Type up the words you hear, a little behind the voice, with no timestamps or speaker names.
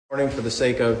Morning, for the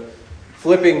sake of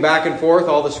flipping back and forth,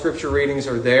 all the scripture readings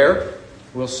are there.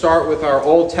 We'll start with our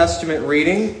Old Testament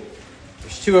reading.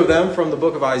 There's two of them from the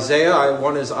book of Isaiah.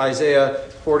 One is Isaiah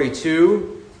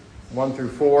 42, 1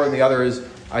 through 4, and the other is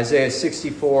Isaiah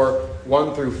 64,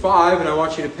 1 through 5. And I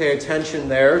want you to pay attention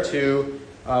there to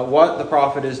what the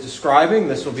prophet is describing.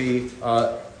 This will be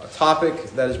a topic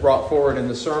that is brought forward in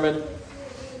the sermon.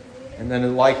 And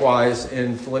then likewise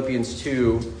in Philippians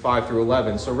 2, 5 through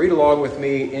 11. So read along with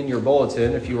me in your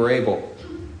bulletin if you are able.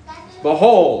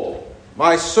 Behold,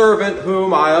 my servant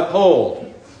whom I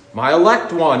uphold, my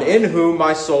elect one in whom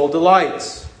my soul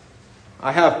delights.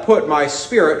 I have put my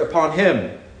spirit upon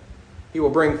him. He will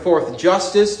bring forth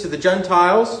justice to the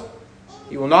Gentiles.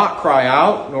 He will not cry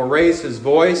out, nor raise his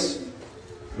voice,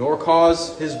 nor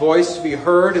cause his voice to be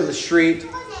heard in the street.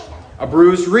 A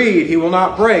bruised reed he will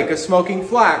not break, a smoking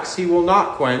flax he will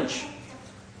not quench.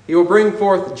 He will bring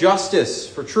forth justice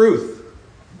for truth.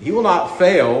 He will not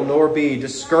fail nor be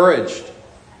discouraged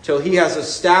till he has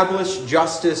established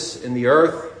justice in the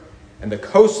earth, and the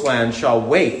coastland shall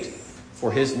wait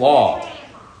for his law.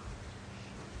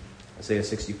 Isaiah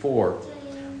 64.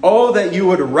 Oh, that you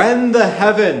would rend the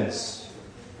heavens,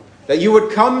 that you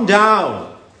would come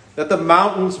down, that the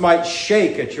mountains might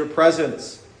shake at your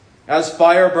presence. As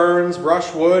fire burns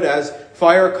brushwood, as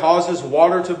fire causes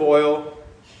water to boil,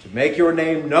 to make your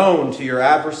name known to your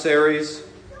adversaries,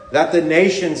 that the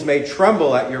nations may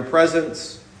tremble at your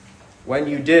presence. When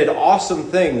you did awesome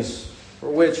things for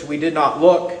which we did not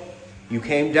look, you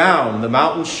came down, the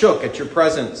mountains shook at your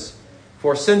presence.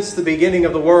 For since the beginning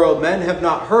of the world, men have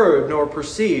not heard nor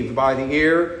perceived by the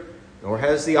ear, nor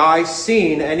has the eye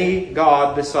seen any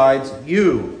God besides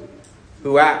you,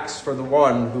 who acts for the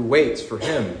one who waits for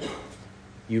him.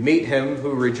 You meet him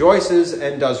who rejoices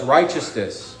and does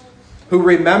righteousness, who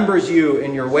remembers you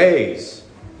in your ways.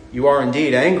 You are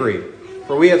indeed angry,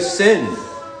 for we have sinned.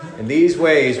 In these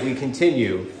ways we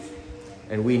continue,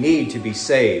 and we need to be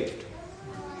saved.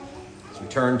 As we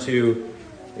turn to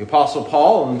the Apostle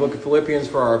Paul in the book of Philippians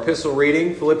for our epistle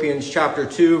reading, Philippians chapter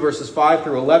 2, verses 5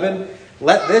 through 11.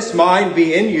 Let this mind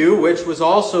be in you, which was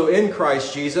also in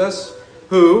Christ Jesus,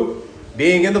 who,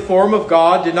 being in the form of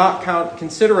God, did not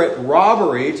consider it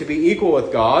robbery to be equal with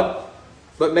God,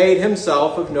 but made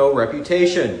himself of no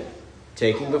reputation,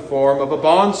 taking the form of a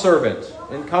bondservant,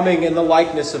 and coming in the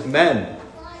likeness of men.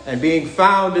 And being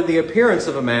found in the appearance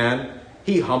of a man,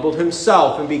 he humbled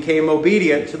himself and became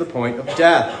obedient to the point of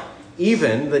death,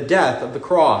 even the death of the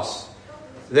cross.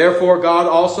 Therefore God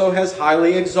also has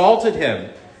highly exalted him,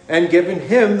 and given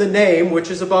him the name which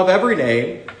is above every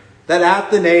name, that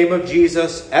at the name of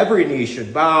Jesus every knee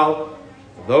should bow,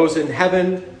 of those in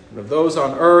heaven, and of those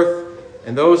on earth,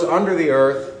 and those under the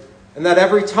earth, and that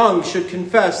every tongue should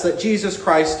confess that Jesus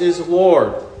Christ is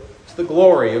Lord, to the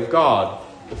glory of God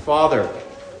the Father.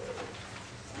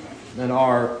 And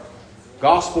our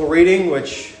gospel reading,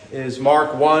 which is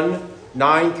Mark 1,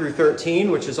 9 through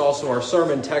 13, which is also our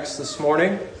sermon text this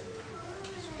morning.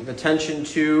 So give attention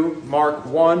to Mark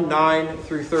 1, 9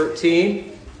 through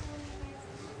 13.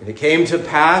 And it came to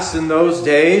pass in those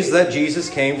days that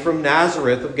Jesus came from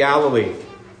Nazareth of Galilee,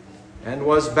 and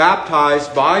was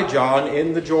baptized by John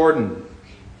in the Jordan.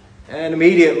 And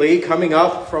immediately coming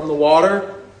up from the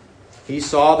water, he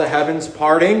saw the heavens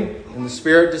parting, and the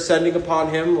Spirit descending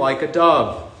upon him like a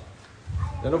dove.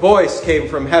 Then a voice came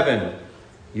from heaven,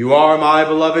 "You are my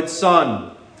beloved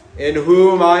Son, in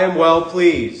whom I am well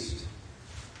pleased."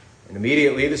 And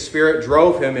immediately the Spirit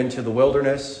drove him into the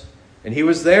wilderness. And he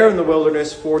was there in the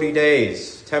wilderness 40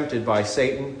 days, tempted by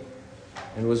Satan,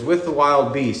 and was with the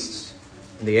wild beasts,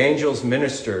 and the angels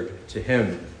ministered to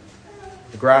him.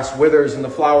 The grass withers and the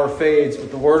flower fades, but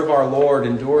the word of our Lord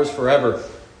endures forever.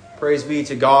 Praise be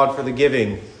to God for the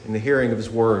giving and the hearing of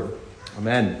his word.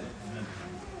 Amen.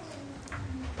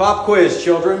 Pop quiz,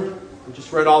 children. We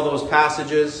just read all those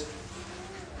passages.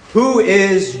 Who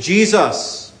is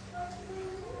Jesus?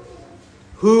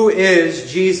 Who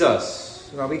is Jesus?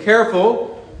 Now be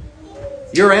careful.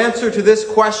 Your answer to this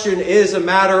question is a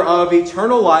matter of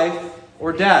eternal life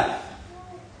or death.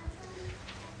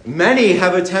 Many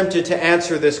have attempted to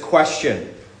answer this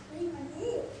question.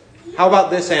 How about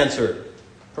this answer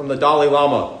from the Dalai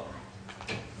Lama?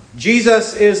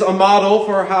 Jesus is a model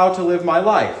for how to live my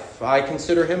life. I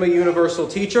consider him a universal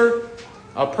teacher,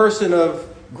 a person of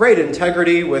great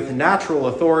integrity with natural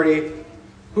authority,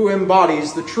 who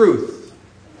embodies the truth.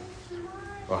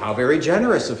 Well, how very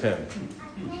generous of him.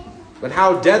 But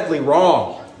how deadly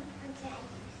wrong.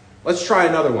 Let's try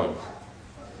another one.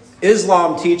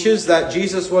 Islam teaches that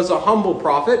Jesus was a humble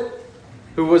prophet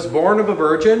who was born of a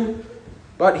virgin,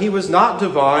 but he was not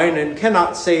divine and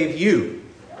cannot save you.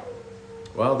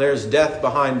 Well, there's death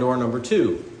behind door number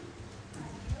 2.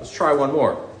 Let's try one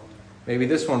more. Maybe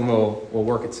this one will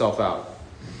work itself out.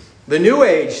 The New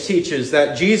Age teaches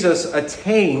that Jesus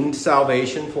attained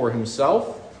salvation for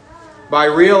himself by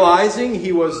realizing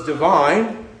he was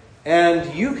divine,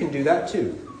 and you can do that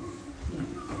too.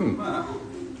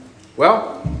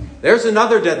 Well, there's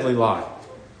another deadly lie.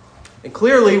 And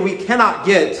clearly we cannot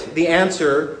get the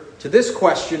answer to this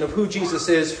question of who Jesus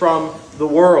is from the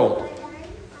world.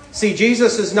 See,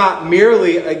 Jesus is not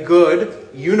merely a good,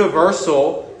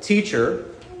 universal teacher,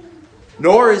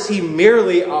 nor is he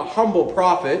merely a humble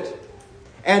prophet,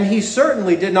 and he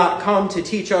certainly did not come to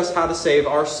teach us how to save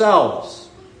ourselves.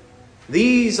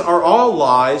 These are all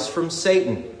lies from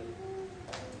Satan.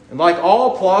 And like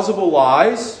all plausible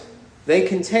lies, they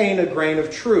contain a grain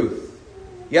of truth.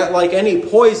 Yet like any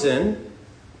poison,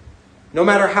 no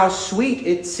matter how sweet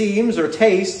it seems or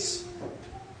tastes,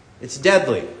 it's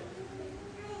deadly.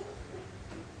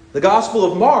 The Gospel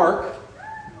of Mark,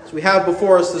 as we have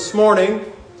before us this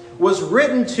morning, was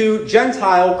written to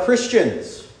Gentile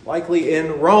Christians, likely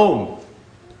in Rome.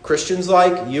 Christians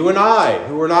like you and I,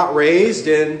 who were not raised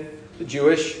in the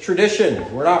Jewish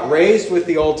tradition. We're not raised with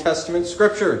the Old Testament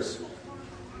scriptures.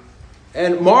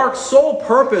 And Mark's sole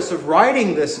purpose of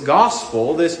writing this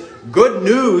gospel, this good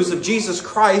news of Jesus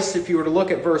Christ, if you were to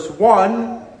look at verse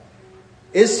 1,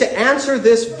 is to answer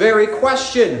this very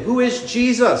question: who is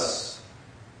Jesus?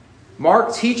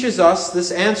 Mark teaches us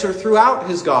this answer throughout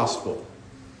his gospel,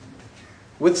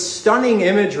 with stunning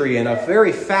imagery and a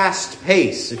very fast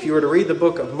pace. If you were to read the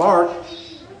book of Mark,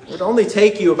 it would only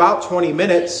take you about 20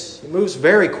 minutes. It moves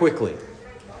very quickly.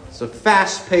 It's a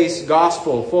fast-paced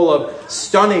gospel full of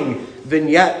stunning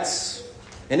vignettes.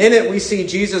 And in it we see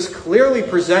Jesus clearly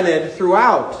presented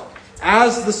throughout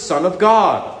as the Son of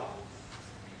God.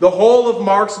 The whole of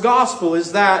Mark's gospel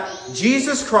is that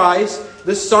Jesus Christ,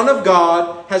 the Son of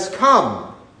God, has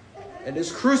come and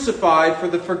is crucified for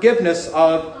the forgiveness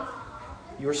of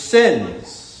your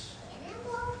sins.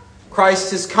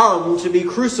 Christ has come to be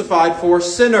crucified for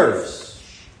sinners.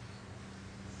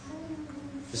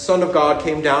 The Son of God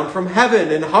came down from heaven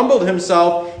and humbled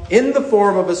himself in the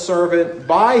form of a servant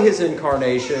by his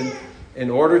incarnation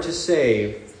in order to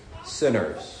save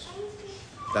sinners.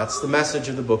 That's the message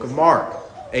of the book of Mark.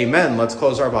 Amen. Let's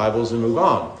close our Bibles and move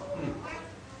on.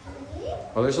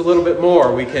 Well, there's a little bit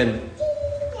more we can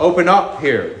open up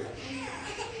here.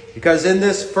 Because in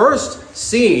this first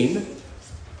scene,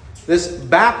 this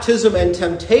baptism and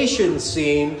temptation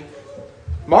scene,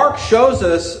 Mark shows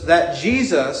us that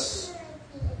Jesus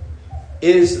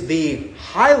is the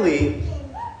highly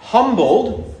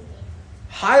humbled,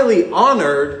 highly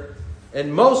honored,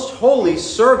 and most holy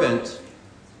servant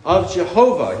of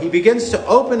Jehovah. He begins to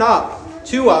open up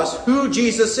to us who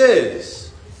Jesus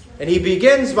is. And he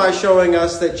begins by showing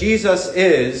us that Jesus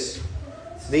is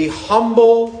the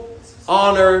humble,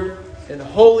 honored, and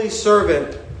holy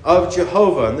servant of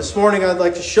Jehovah. And this morning I'd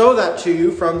like to show that to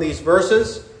you from these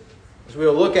verses. As we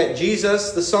will look at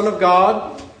Jesus, the Son of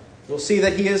God, we'll see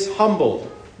that he is humbled.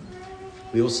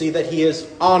 We will see that he is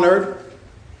honored.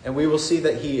 And we will see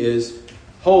that he is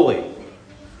holy.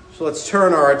 So let's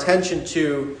turn our attention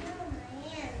to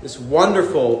this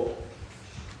wonderful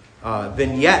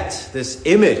vignette, this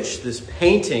image, this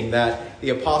painting that the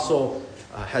apostle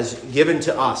has given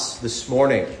to us this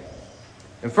morning.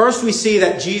 And first we see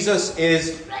that Jesus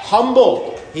is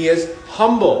humble. He is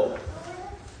humble.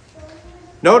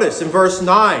 Notice in verse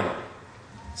 9, it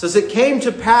says, "It came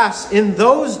to pass in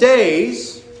those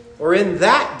days," or in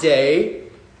that day,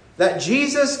 "that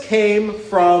Jesus came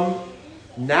from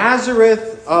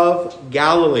Nazareth of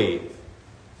Galilee."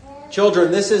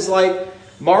 Children, this is like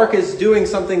Mark is doing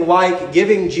something like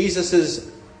giving Jesus'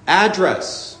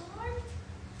 address.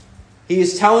 He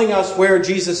is telling us where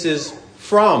Jesus is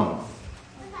from.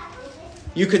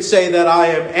 You could say that I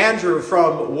am Andrew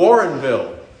from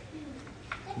Warrenville.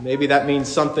 Maybe that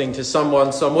means something to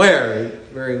someone somewhere.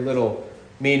 Very little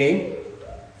meaning.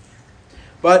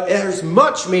 But there's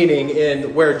much meaning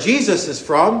in where Jesus is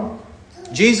from.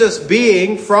 Jesus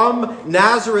being from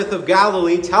Nazareth of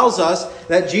Galilee tells us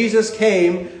that Jesus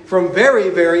came from very,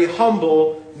 very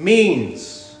humble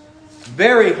means.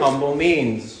 Very humble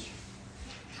means.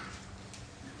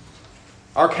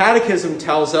 Our catechism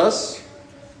tells us,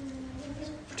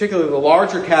 particularly the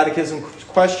larger catechism,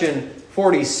 question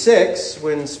 46,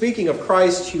 when speaking of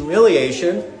Christ's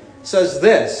humiliation, says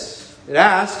this. It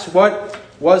asks, what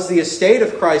was the estate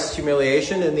of Christ's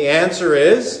humiliation? And the answer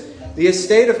is, the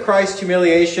estate of Christ's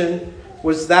humiliation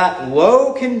was that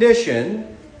low condition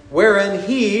wherein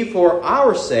he, for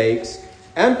our sakes,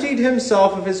 emptied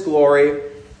himself of his glory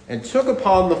and took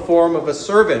upon the form of a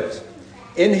servant,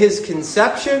 in his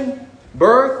conception,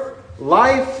 birth,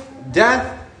 life,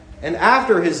 death, and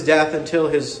after his death until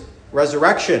his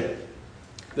resurrection.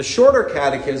 The Shorter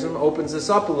Catechism opens this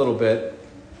up a little bit.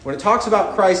 When it talks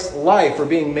about Christ's life or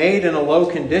being made in a low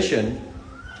condition,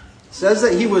 it says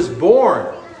that he was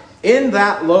born in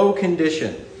that low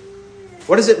condition.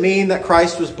 What does it mean that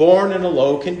Christ was born in a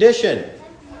low condition?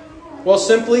 Well,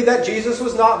 simply that Jesus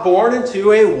was not born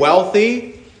into a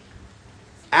wealthy,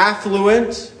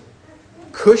 affluent,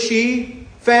 cushy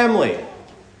family.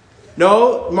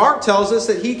 No, Mark tells us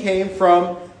that he came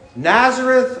from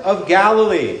Nazareth of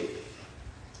Galilee,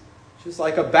 which is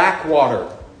like a backwater.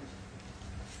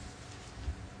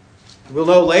 We'll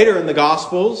know later in the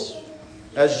Gospels,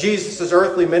 as Jesus'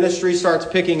 earthly ministry starts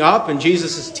picking up and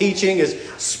Jesus' teaching is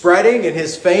spreading and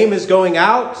his fame is going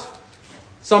out,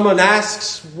 someone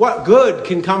asks, what good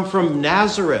can come from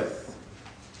Nazareth?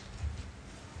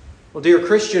 Well, dear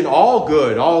Christian, all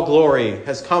good, all glory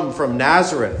has come from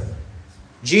Nazareth.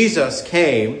 Jesus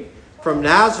came from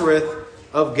Nazareth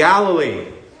of Galilee.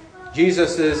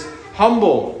 Jesus is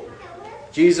humble.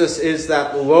 Jesus is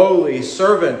that lowly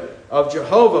servant of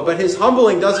Jehovah. But his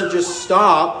humbling doesn't just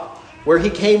stop where he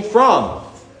came from.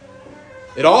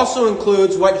 It also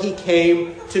includes what he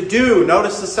came to do.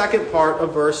 Notice the second part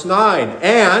of verse 9.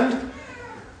 And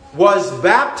was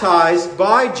baptized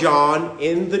by John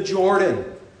in the Jordan.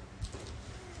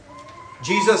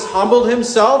 Jesus humbled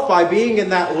himself by being in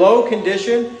that low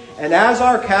condition. And as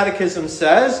our catechism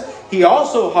says, he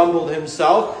also humbled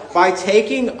himself by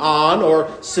taking on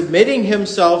or submitting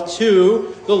himself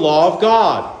to the law of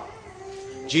God.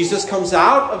 Jesus comes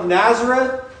out of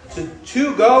Nazareth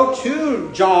to go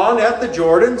to John at the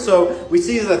Jordan. So we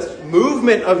see the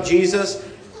movement of Jesus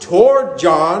toward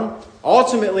John.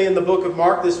 Ultimately, in the book of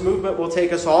Mark, this movement will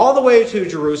take us all the way to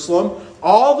Jerusalem,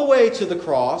 all the way to the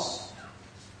cross.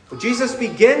 But Jesus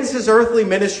begins his earthly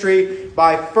ministry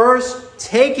by first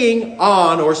taking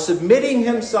on or submitting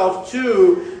himself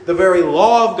to the very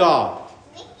law of God.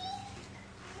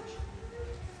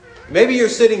 Maybe you're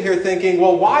sitting here thinking,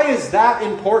 well, why is that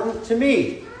important to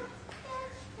me?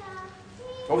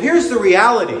 Well, here's the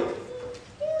reality.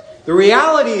 The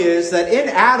reality is that in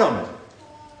Adam,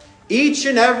 each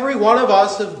and every one of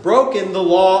us have broken the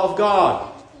law of God.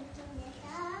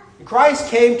 Christ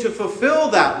came to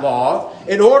fulfill that law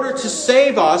in order to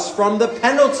save us from the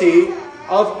penalty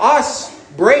of us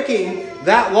breaking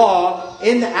that law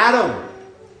in Adam.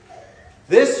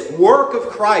 This work of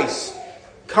Christ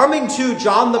coming to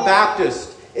John the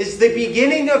Baptist is the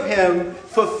beginning of him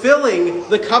fulfilling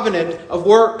the covenant of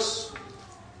works.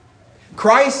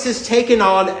 Christ has taken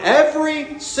on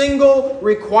every single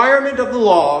requirement of the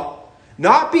law,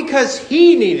 not because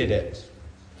he needed it,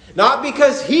 not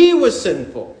because he was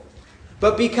sinful,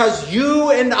 but because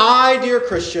you and I, dear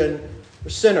Christian,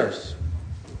 were sinners.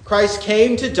 Christ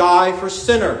came to die for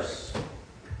sinners.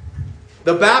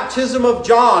 The baptism of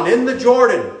John in the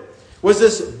Jordan was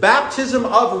this baptism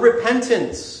of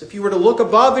repentance. If you were to look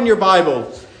above in your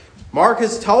Bible, Mark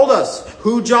has told us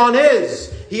who John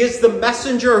is. He is the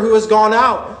messenger who has gone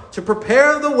out to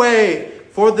prepare the way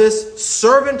for this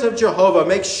servant of Jehovah,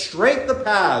 make straight the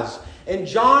paths. And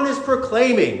John is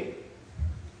proclaiming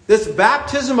this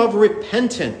baptism of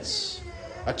repentance,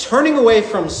 a turning away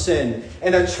from sin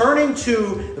and a turning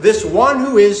to this one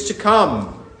who is to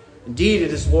come. Indeed,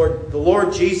 it is the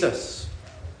Lord Jesus.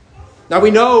 Now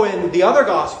we know in the other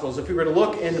Gospels, if we were to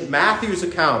look in Matthew's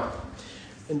account,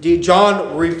 indeed,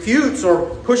 John refutes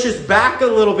or pushes back a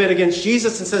little bit against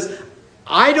Jesus and says,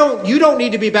 you don't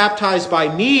need to be baptized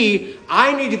by me.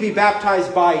 I need to be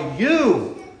baptized by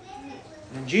you.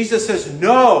 And Jesus says,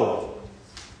 no,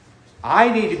 I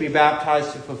need to be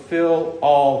baptized to fulfill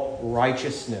all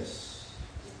righteousness.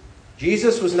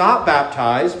 Jesus was not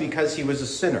baptized because he was a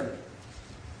sinner.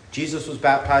 Jesus was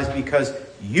baptized because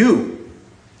you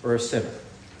were a sinner.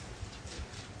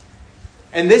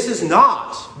 And this is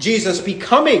not Jesus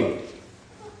becoming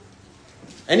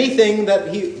anything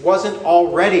that he wasn't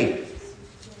already.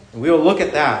 And we will look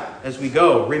at that as we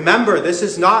go. Remember, this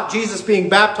is not Jesus being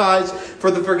baptized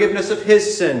for the forgiveness of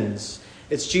his sins.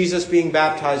 It's Jesus being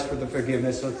baptized for the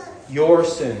forgiveness of your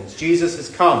sins. Jesus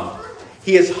has come.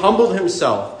 He has humbled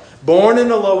himself, born in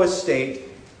a low estate,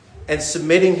 and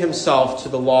submitting himself to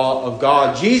the law of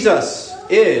God. Jesus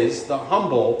is the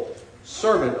humble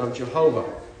servant of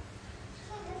Jehovah.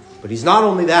 But he's not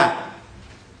only that.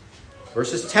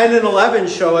 Verses 10 and 11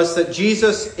 show us that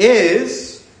Jesus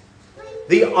is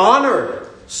the honored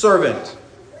servant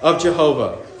of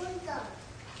Jehovah.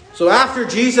 So after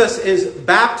Jesus is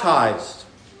baptized,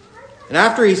 and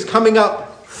after he's coming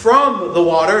up from the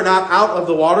water, not out of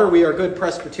the water, we are good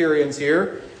Presbyterians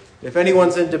here. If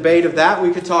anyone's in debate of that,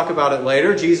 we could talk about it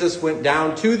later. Jesus went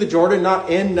down to the Jordan, not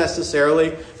in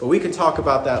necessarily, but we can talk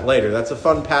about that later. That's a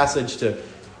fun passage to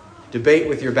debate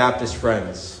with your Baptist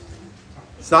friends.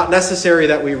 It's not necessary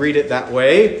that we read it that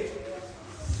way.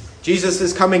 Jesus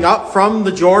is coming up from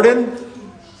the Jordan,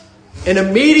 and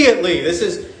immediately, this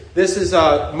is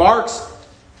Mark's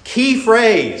key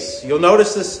phrase. You'll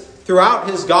notice this throughout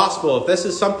his gospel. If this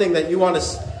is something that you want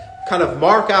to kind of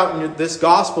mark out in this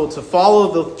gospel to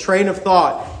follow the train of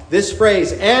thought, this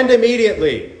phrase, and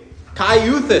immediately,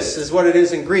 kaiuthis is what it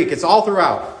is in Greek. It's all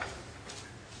throughout.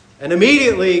 And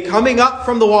immediately, coming up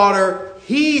from the water,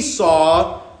 he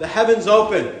saw the heavens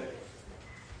open.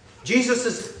 Jesus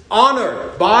is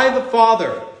honored by the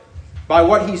Father, by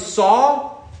what he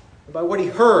saw, and by what he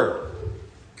heard.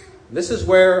 This is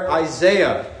where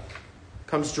Isaiah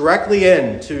comes directly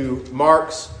into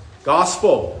Mark's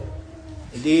gospel.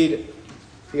 Indeed,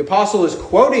 the apostle is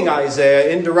quoting Isaiah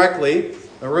indirectly.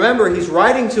 And remember, he's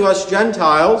writing to us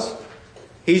Gentiles.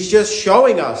 He's just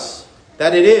showing us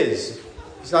that it is.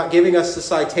 He's not giving us the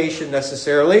citation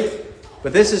necessarily.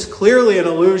 But this is clearly an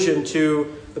allusion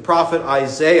to the prophet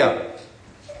Isaiah.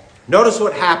 Notice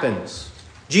what happens.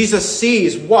 Jesus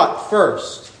sees what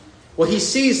first? Well, he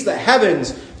sees the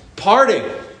heavens parting.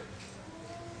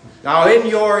 Now, in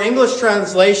your English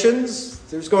translations,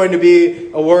 there's going to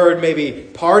be a word maybe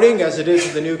parting, as it is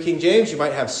in the New King James. You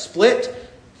might have split,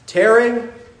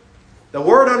 tearing. The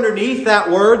word underneath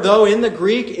that word, though, in the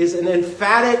Greek is an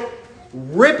emphatic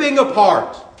ripping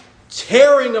apart,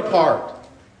 tearing apart.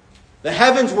 The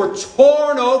heavens were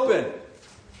torn open,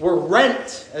 were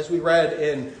rent, as we read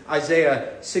in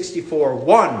Isaiah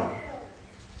 64:1.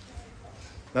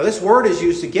 Now, this word is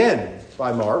used again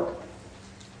by Mark.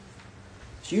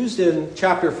 It's used in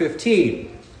chapter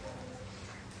 15.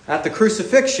 At the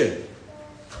crucifixion,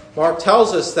 Mark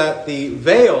tells us that the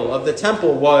veil of the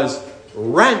temple was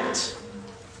rent,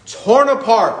 torn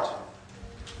apart.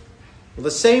 Well,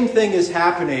 the same thing is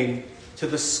happening to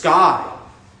the sky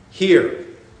here.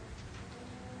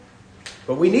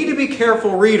 But we need to be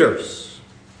careful readers.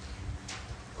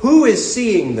 Who is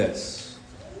seeing this?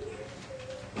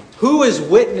 Who is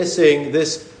witnessing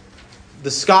this,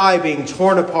 the sky being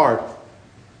torn apart?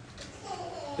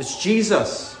 It's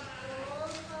Jesus.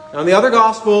 Now, in the other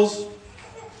Gospels,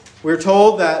 we're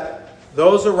told that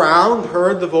those around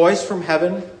heard the voice from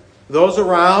heaven. Those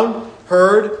around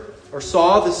heard or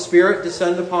saw the Spirit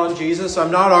descend upon Jesus.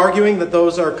 I'm not arguing that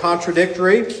those are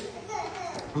contradictory.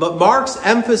 But Mark's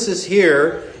emphasis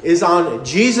here is on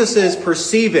Jesus'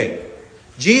 perceiving.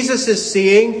 Jesus is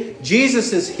seeing.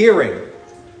 Jesus is hearing.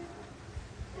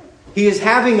 He is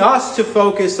having us to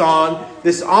focus on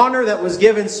this honor that was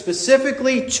given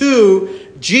specifically to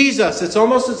Jesus. It's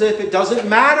almost as if it doesn't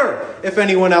matter if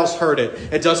anyone else heard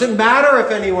it. It doesn't matter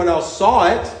if anyone else saw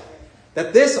it.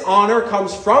 That this honor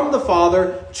comes from the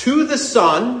Father to the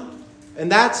Son,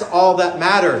 and that's all that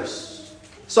matters.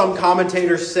 Some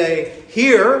commentators say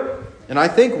here, and I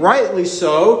think rightly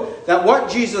so, that what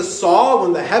Jesus saw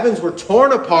when the heavens were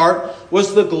torn apart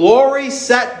was the glory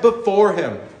set before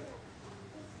him.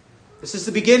 This is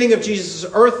the beginning of Jesus'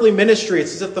 earthly ministry.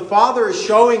 It's as if the Father is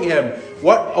showing him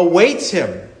what awaits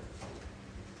him.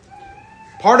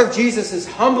 Part of Jesus is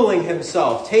humbling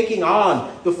himself, taking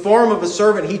on the form of a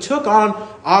servant. He took on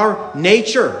our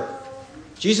nature.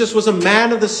 Jesus was a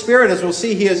man of the Spirit. As we'll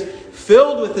see, he is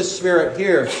filled with the Spirit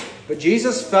here. But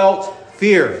Jesus felt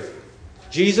fear.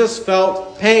 Jesus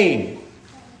felt pain.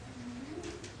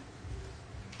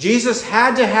 Jesus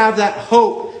had to have that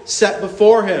hope set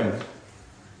before him.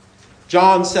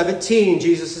 John 17,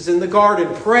 Jesus is in the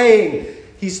garden praying.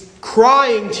 He's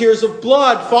crying tears of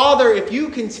blood. Father, if you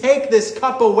can take this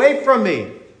cup away from me.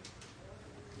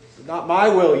 Not my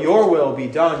will, your will be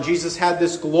done. Jesus had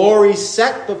this glory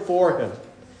set before him.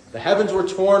 The heavens were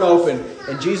torn open,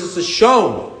 and Jesus is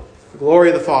shown the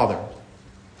glory of the Father.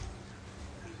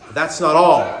 But that's not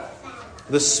all.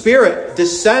 The Spirit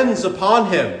descends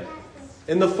upon him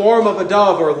in the form of a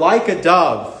dove, or like a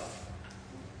dove.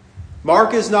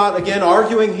 Mark is not, again,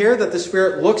 arguing here that the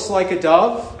Spirit looks like a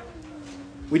dove.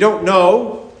 We don't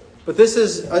know, but this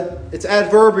is it's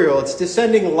adverbial. It's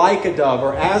descending like a dove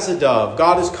or as a dove.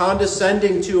 God is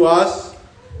condescending to us,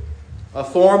 a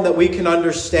form that we can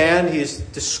understand. He is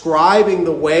describing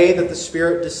the way that the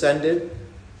Spirit descended.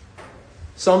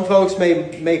 Some folks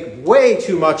may make way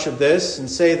too much of this and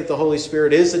say that the Holy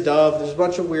Spirit is a dove. There's a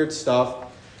bunch of weird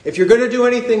stuff. If you're going to do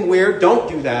anything weird, don't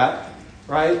do that,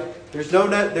 right?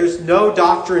 There's no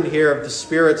doctrine here of the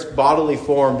Spirit's bodily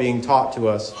form being taught to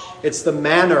us. It's the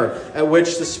manner at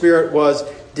which the Spirit was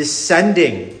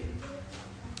descending.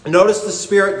 Notice the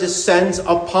Spirit descends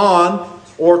upon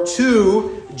or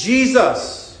to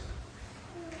Jesus.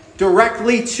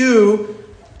 Directly to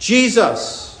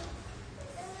Jesus.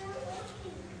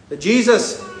 That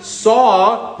Jesus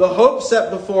saw the hope set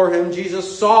before him.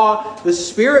 Jesus saw the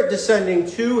Spirit descending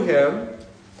to him.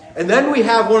 And then we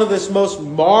have one of this most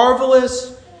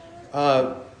marvelous,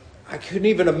 I couldn't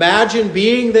even imagine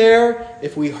being there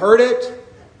if we heard it.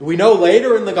 We know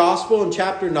later in the Gospel in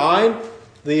chapter 9,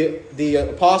 the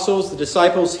apostles, the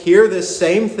disciples hear this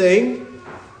same thing.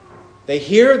 They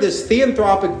hear this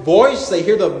theanthropic voice. They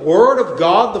hear the word of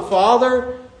God the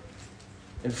Father.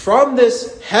 And from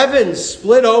this heaven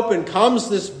split open comes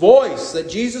this voice that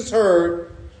Jesus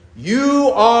heard.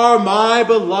 You are my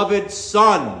beloved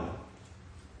Son,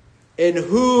 in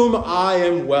whom I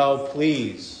am well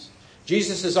pleased.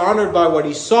 Jesus is honored by what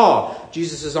he saw.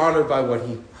 Jesus is honored by what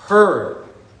he heard.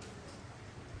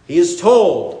 He is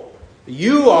told,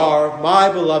 you are my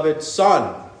beloved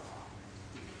Son.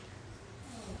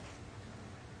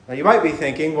 Now you might be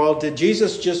thinking, well, did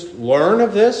Jesus just learn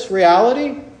of this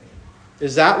reality?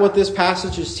 Is that what this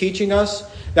passage is teaching us?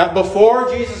 That before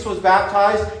Jesus was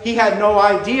baptized, he had no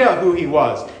idea who he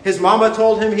was. His mama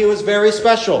told him he was very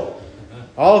special.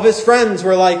 All of his friends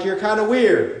were like, you're kind of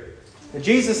weird. And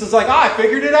Jesus is like, I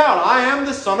figured it out. I am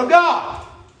the Son of God.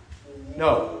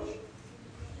 No.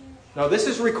 No, this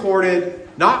is recorded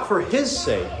not for his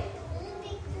sake,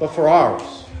 but for ours.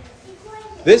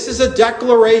 This is a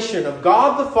declaration of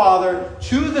God the Father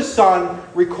to the Son,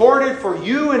 recorded for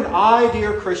you and I,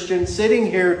 dear Christian, sitting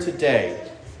here today.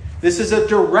 This is a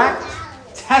direct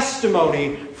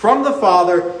testimony from the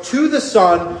Father to the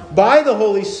Son by the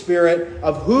Holy Spirit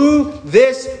of who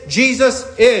this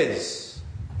Jesus is.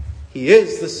 He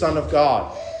is the Son of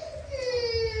God.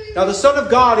 Now, the Son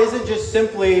of God isn't just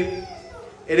simply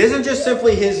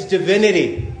his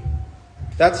divinity.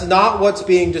 That's not what's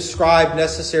being described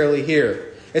necessarily here.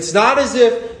 It's not as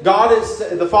if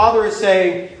the Father is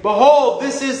saying, behold,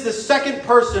 this is the second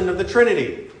person of the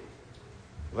Trinity.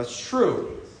 That's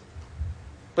true.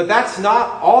 But that's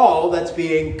not all that's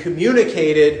being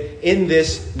communicated in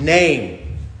this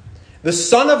name. The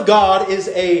Son of God is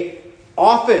an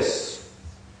office.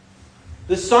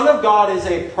 The Son of God is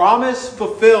a promise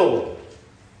fulfilled.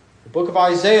 The book of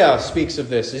Isaiah speaks of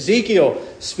this. Ezekiel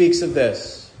speaks of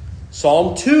this.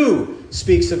 Psalm 2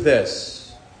 speaks of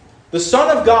this. The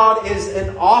Son of God is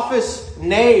an office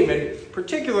name, and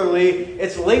particularly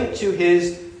it's linked to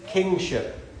his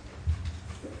kingship.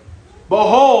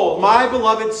 Behold, my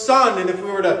beloved Son. And if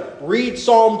we were to read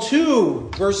Psalm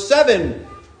 2, verse 7,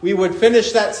 we would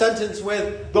finish that sentence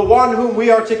with the one whom we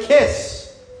are to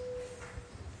kiss.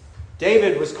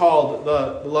 David was called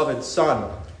the beloved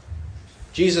Son.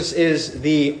 Jesus is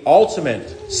the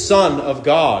ultimate Son of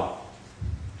God.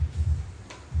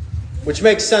 Which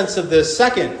makes sense of the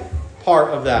second part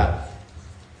of that.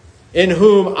 In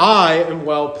whom I am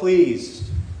well pleased.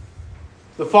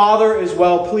 The Father is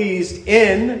well pleased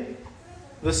in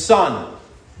the Son.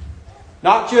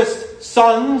 Not just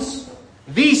sons,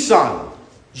 the Son,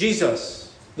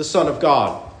 Jesus, the Son of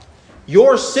God.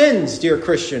 Your sins, dear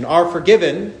Christian, are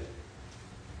forgiven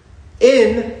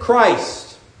in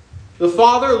Christ. The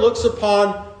Father looks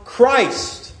upon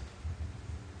Christ.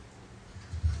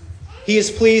 He is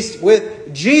pleased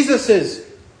with Jesus'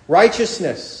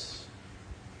 righteousness.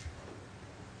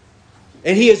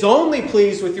 And he is only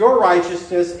pleased with your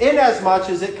righteousness inasmuch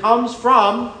as it comes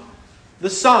from the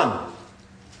Son.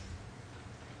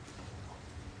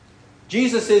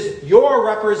 Jesus is your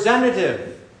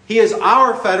representative. He is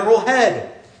our federal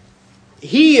head.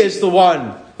 He is the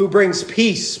one who brings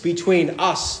peace between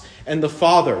us and the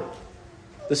Father.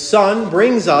 The Son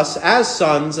brings us as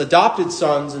sons, adopted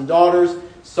sons and daughters,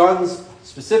 sons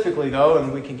specifically, though,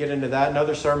 and we can get into that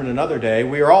another sermon another day.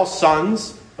 We are all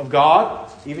sons of God,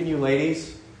 even you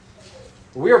ladies.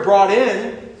 We are brought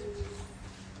in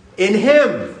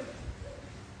Him.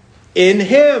 In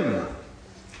Him.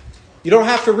 You don't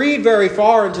have to read very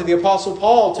far into the Apostle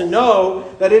Paul to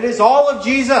know that it is all of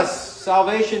Jesus.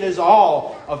 Salvation is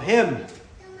all of Him.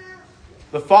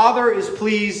 The Father is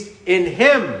pleased in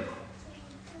Him.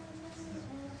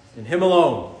 In Him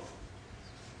alone.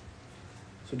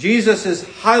 So Jesus is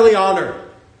highly honored.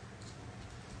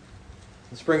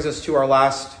 This brings us to our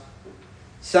last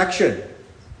section.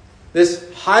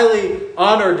 This highly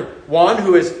honored one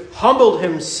who has humbled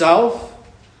himself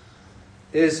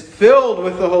is filled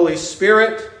with the Holy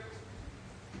Spirit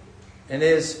and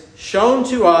is shown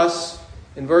to us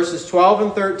in verses 12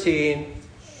 and 13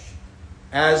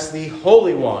 as the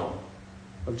Holy One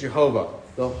of Jehovah,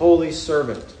 the Holy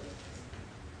Servant.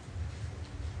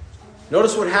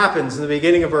 Notice what happens in the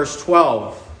beginning of verse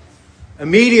 12.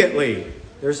 Immediately,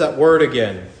 there's that word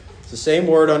again. It's the same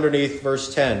word underneath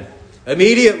verse 10.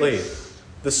 Immediately,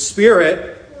 the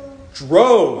Spirit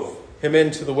drove him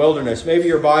into the wilderness. Maybe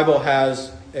your Bible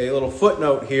has a little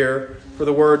footnote here for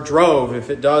the word drove. If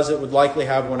it does, it would likely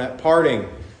have one at parting.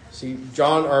 See,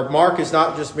 Mark is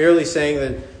not just merely saying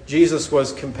that Jesus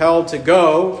was compelled to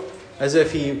go, as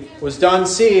if he was done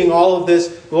seeing all of this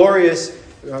glorious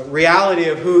reality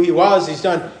of who he was. He's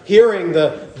done hearing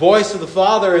the voice of the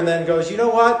Father and then goes, you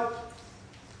know what?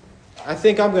 I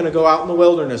think I'm going to go out in the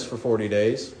wilderness for 40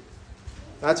 days.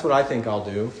 That's what I think I'll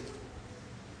do.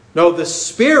 No, the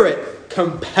Spirit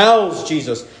compels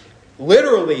Jesus,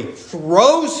 literally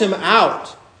throws him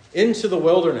out into the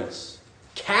wilderness,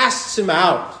 casts him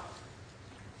out.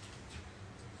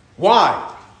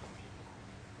 Why?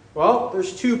 Well,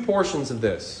 there's two portions of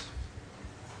this.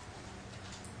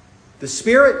 The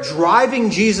Spirit driving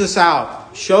Jesus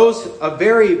out shows a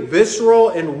very visceral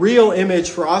and real image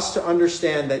for us to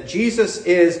understand that Jesus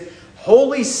is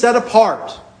wholly set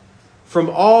apart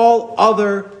from all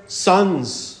other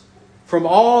sons, from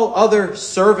all other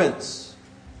servants.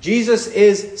 Jesus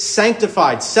is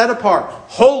sanctified, set apart,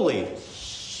 holy.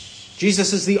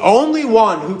 Jesus is the only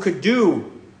one who could do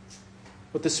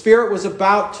what the Spirit was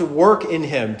about to work in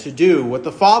him to do, what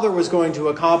the Father was going to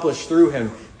accomplish through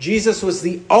him. Jesus was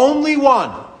the only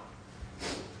one.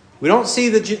 We don't see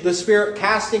the Spirit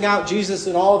casting out Jesus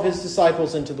and all of his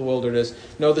disciples into the wilderness.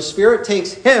 No, the Spirit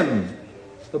takes him,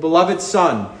 the beloved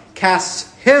Son,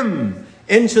 casts him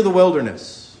into the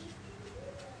wilderness.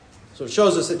 So it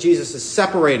shows us that Jesus is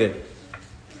separated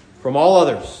from all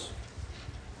others.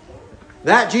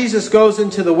 That Jesus goes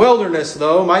into the wilderness,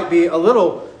 though, might be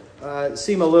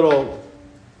seem a little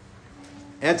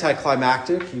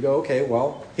anticlimactic. You go, okay,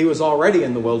 well, he was already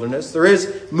in the wilderness. There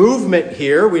is movement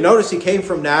here. We notice he came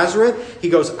from Nazareth. He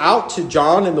goes out to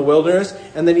John in the wilderness,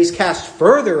 and then he's cast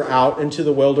further out into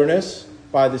the wilderness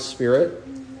by the Spirit.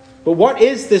 But what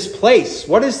is this place?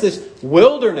 What is this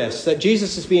wilderness that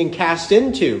Jesus is being cast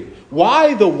into?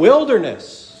 Why the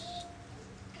wilderness?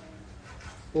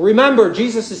 Well, remember,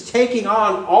 Jesus is taking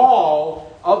on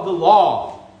all of the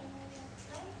law.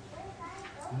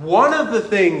 One of the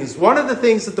things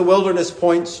that the wilderness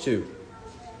points to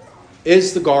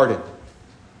is the garden.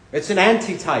 It's an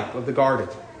antitype of the garden.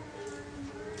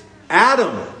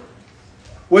 Adam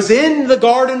was in the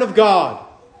garden of God.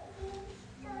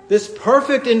 This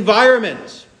perfect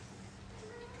environment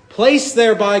placed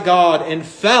there by God and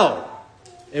fell.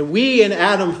 And we and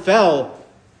Adam fell.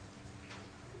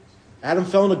 Adam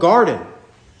fell in a garden.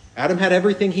 Adam had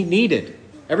everything he needed.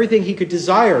 Everything he could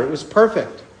desire. It was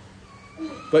perfect.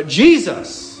 But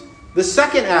Jesus, the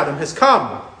second Adam, has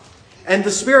come. And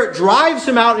the Spirit drives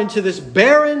him out into this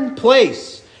barren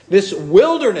place, this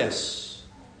wilderness,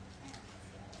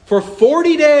 for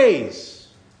 40 days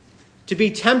to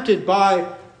be tempted by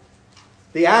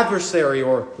the adversary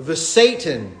or the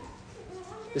Satan.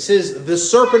 This is the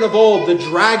serpent of old, the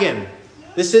dragon.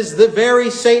 This is the very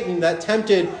Satan that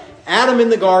tempted Adam in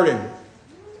the garden.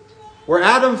 Where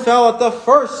Adam fell at the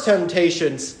first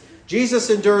temptations, Jesus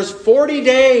endures 40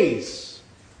 days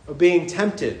of being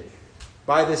tempted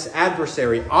by this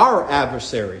adversary, our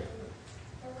adversary.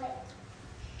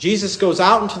 Jesus goes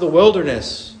out into the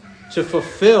wilderness to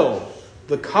fulfill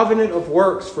the covenant of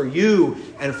works for you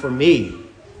and for me.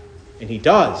 And he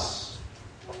does.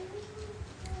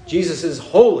 Jesus is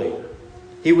holy.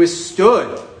 He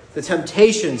withstood the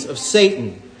temptations of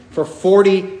Satan for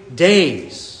 40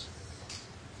 days.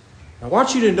 I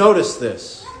want you to notice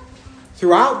this.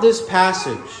 Throughout this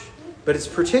passage, but it's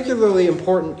particularly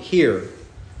important here.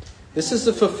 This is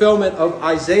the fulfillment of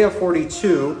Isaiah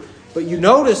 42, but you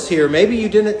notice here, maybe you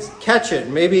didn't catch it,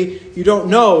 maybe you don't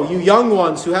know, you young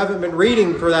ones who haven't been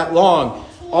reading for that long,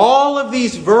 all of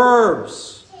these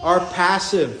verbs are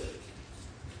passive.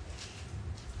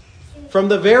 From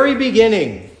the very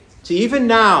beginning to even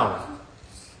now,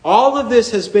 all of this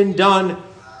has been done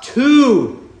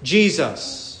to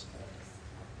Jesus.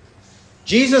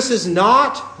 Jesus is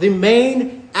not the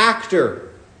main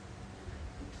actor.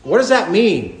 What does that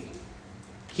mean?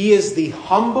 He is the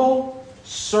humble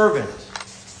servant.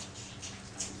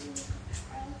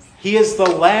 He is the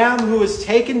lamb who was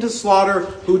taken to slaughter,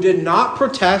 who did not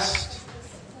protest.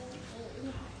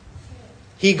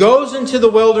 He goes into the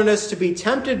wilderness to be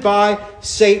tempted by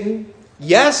Satan.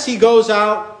 Yes, he goes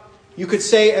out, you could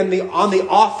say, on the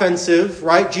offensive,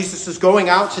 right? Jesus is going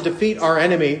out to defeat our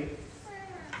enemy.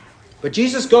 But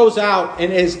Jesus goes out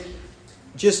and is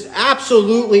just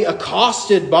absolutely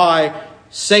accosted by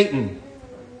Satan.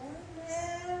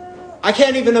 I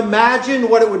can't even imagine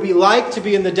what it would be like to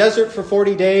be in the desert for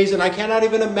 40 days, and I cannot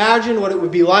even imagine what it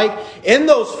would be like in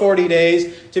those 40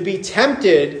 days to be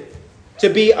tempted to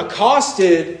be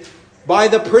accosted by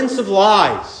the Prince of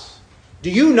Lies. Do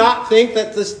you not think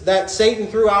that Satan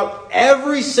threw out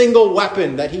every single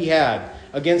weapon that he had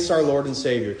against our Lord and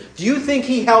Savior? Do you think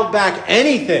he held back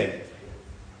anything?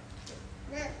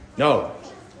 No.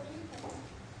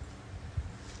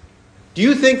 Do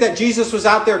you think that Jesus was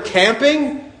out there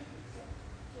camping?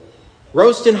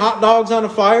 Roasting hot dogs on a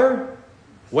fire?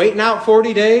 Waiting out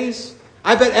 40 days?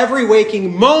 I bet every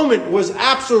waking moment was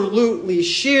absolutely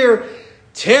sheer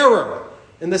terror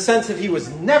in the sense that he was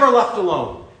never left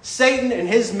alone. Satan and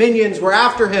his minions were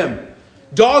after him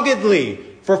doggedly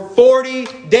for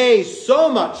 40 days, so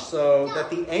much so that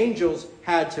the angels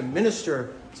had to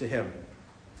minister to him.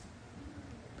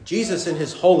 Jesus in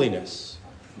his holiness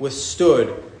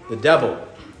withstood the devil.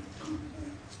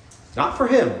 Not for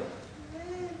him,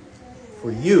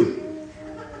 for you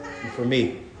and for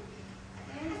me.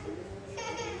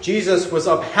 Jesus was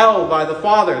upheld by the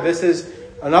Father. This is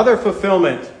another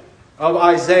fulfillment of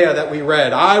Isaiah that we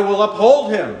read. I will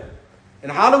uphold him.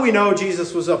 And how do we know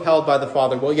Jesus was upheld by the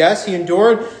Father? Well, yes, he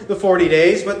endured the 40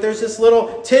 days, but there's this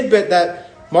little tidbit that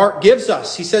Mark gives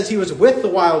us. He says he was with the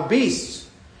wild beasts.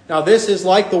 Now, this is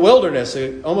like the wilderness,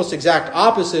 almost exact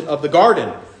opposite of the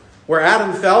garden. Where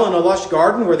Adam fell in a lush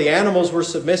garden where the animals were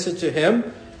submissive to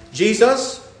him,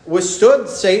 Jesus withstood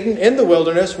Satan in the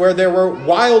wilderness where there were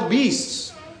wild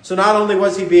beasts. So not only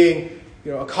was he being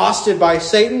accosted by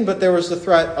Satan, but there was the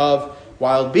threat of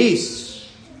wild beasts.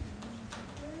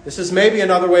 This is maybe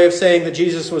another way of saying that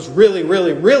Jesus was really,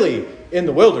 really, really in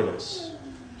the wilderness.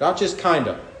 Not just kind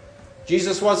of.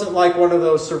 Jesus wasn't like one of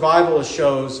those survivalist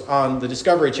shows on the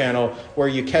Discovery Channel where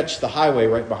you catch the highway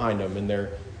right behind them and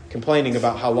they're complaining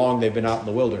about how long they've been out in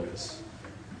the wilderness.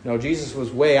 No, Jesus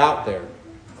was way out there.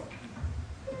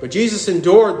 But Jesus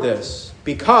endured this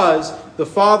because the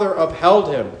Father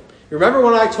upheld him. You remember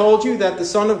when I told you that the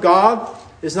Son of God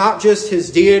is not just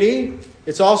his deity,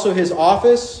 it's also his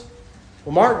office?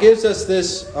 Well, Mark gives us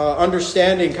this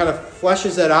understanding, kind of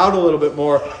fleshes that out a little bit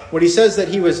more when he says that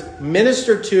he was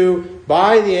ministered to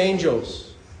by the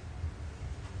angels.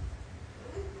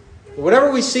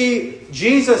 Whenever we see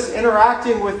Jesus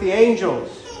interacting with the angels,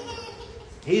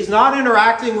 he's not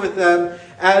interacting with them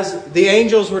as the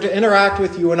angels were to interact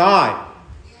with you and I.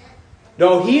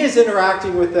 No, he is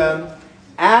interacting with them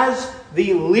as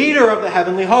the leader of the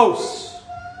heavenly hosts.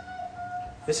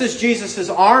 This is Jesus'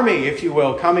 army, if you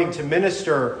will, coming to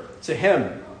minister to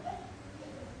him.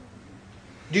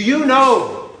 Do you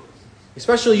know,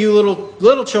 especially you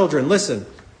little children, listen.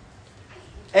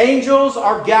 Angels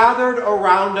are gathered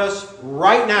around us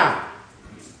right now.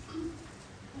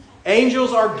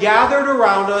 Angels are gathered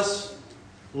around us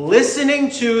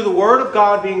listening to the Word of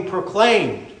God being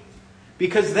proclaimed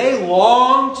because they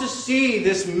long to see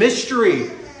this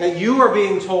mystery that you are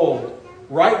being told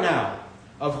right now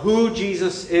of who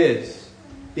Jesus is.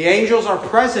 The angels are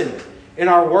present in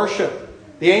our worship.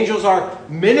 The angels are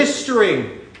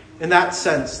ministering in that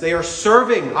sense. They are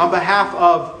serving on behalf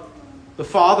of the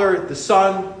Father, the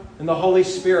Son, and the Holy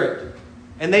Spirit.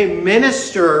 And they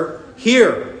minister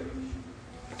here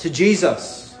to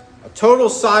Jesus. A total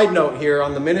side note here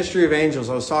on the ministry of angels.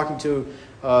 I was talking to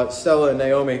Stella and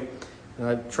Naomi, and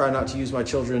I try not to use my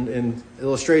children in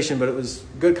illustration, but it was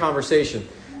good conversation.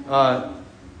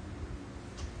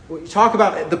 When you talk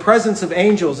about the presence of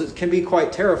angels, it can be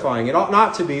quite terrifying. It ought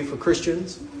not to be for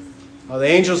Christians. The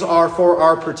angels are for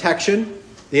our protection.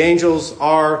 The angels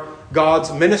are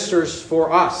God's ministers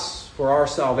for us, for our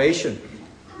salvation.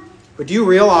 But do you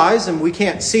realize, and we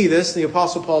can't see this, the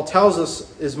Apostle Paul tells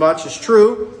us as much is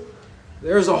true,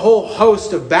 there's a whole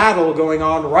host of battle going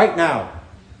on right now.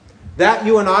 That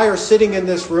you and I are sitting in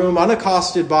this room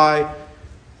unaccosted by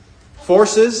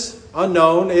forces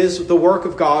unknown is the work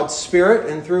of God's Spirit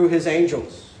and through his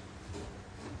angels.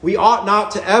 We ought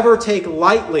not to ever take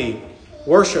lightly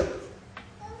worship.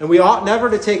 And we ought never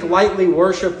to take lightly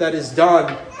worship that is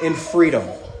done in freedom.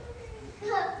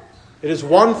 It is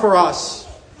won for us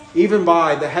even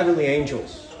by the heavenly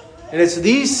angels. And it's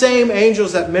these same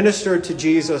angels that ministered to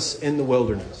Jesus in the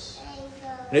wilderness.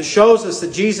 And it shows us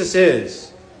that Jesus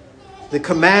is the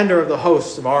commander of the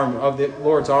hosts of the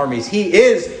Lord's armies. He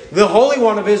is the Holy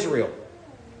One of Israel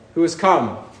who has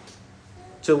come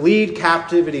to lead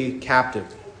captivity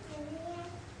captive.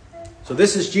 So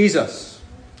this is Jesus.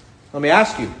 Let me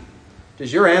ask you,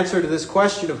 does your answer to this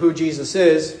question of who Jesus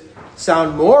is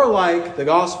sound more like the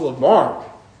Gospel of Mark?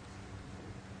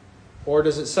 Or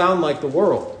does it sound like the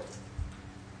world?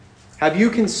 Have you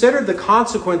considered the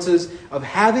consequences of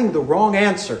having the wrong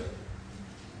answer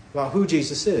about who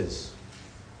Jesus is?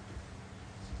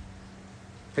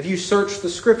 Have you searched the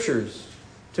Scriptures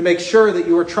to make sure that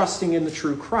you are trusting in the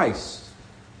true Christ?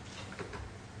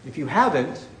 If you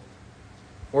haven't,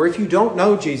 or if you don't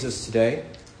know Jesus today,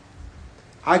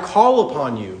 I call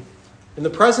upon you in the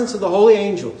presence of the holy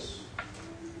angels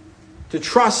to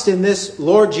trust in this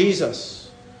Lord Jesus,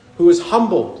 who is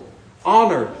humbled,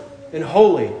 honored, and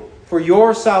holy for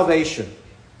your salvation.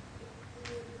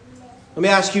 Let me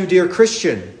ask you, dear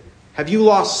Christian, have you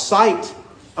lost sight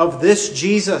of this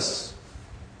Jesus?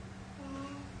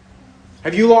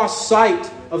 Have you lost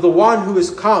sight of the one who has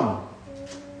come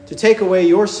to take away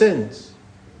your sins?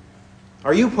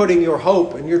 Are you putting your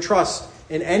hope and your trust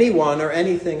in anyone or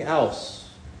anything else?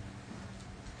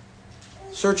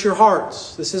 Search your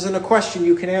hearts. This isn't a question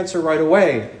you can answer right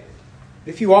away.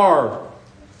 If you are,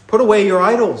 put away your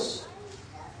idols.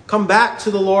 Come back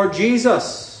to the Lord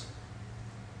Jesus.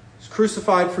 He's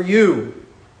crucified for you.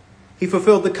 He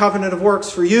fulfilled the covenant of works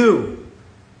for you.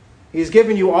 He has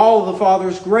given you all of the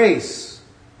Father's grace.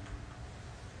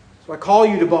 So I call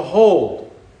you to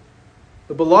behold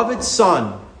the beloved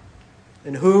Son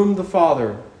in whom the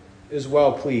Father is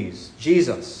well pleased.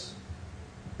 Jesus,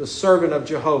 the servant of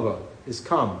Jehovah, is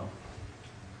come.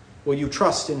 Will you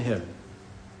trust in him?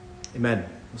 Amen.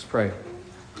 Let's pray.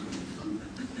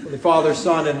 Holy Father,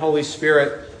 Son, and Holy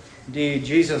Spirit, indeed,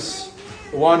 Jesus,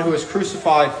 the one who is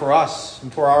crucified for us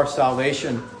and for our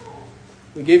salvation,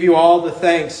 we give you all the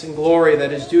thanks and glory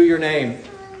that is due your name.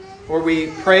 Lord, we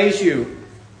praise you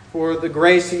for the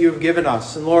grace that you have given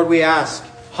us. And Lord, we ask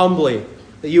humbly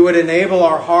that you would enable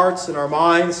our hearts and our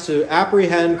minds to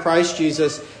apprehend Christ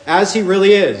Jesus as he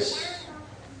really is.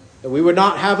 That we would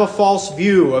not have a false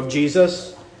view of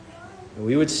Jesus. That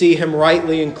we would see him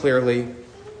rightly and clearly.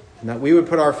 And that we would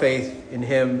put our faith in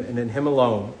him and in him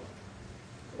alone.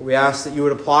 We ask that you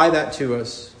would apply that to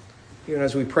us, even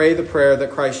as we pray the prayer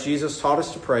that Christ Jesus taught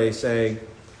us to pray, saying,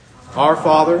 Our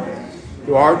Father,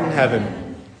 who art in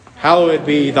heaven, hallowed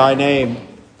be thy name.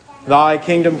 Thy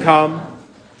kingdom come,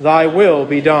 thy will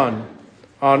be done,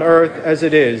 on earth as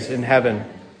it is in heaven.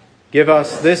 Give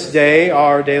us this day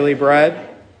our daily bread,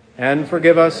 and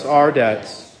forgive us our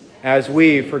debts, as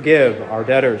we forgive our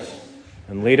debtors.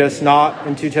 And lead us not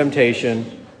into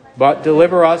temptation, but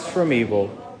deliver us from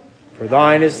evil. For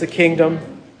thine is the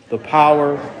kingdom, the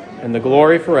power, and the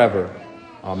glory forever.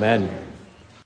 Amen.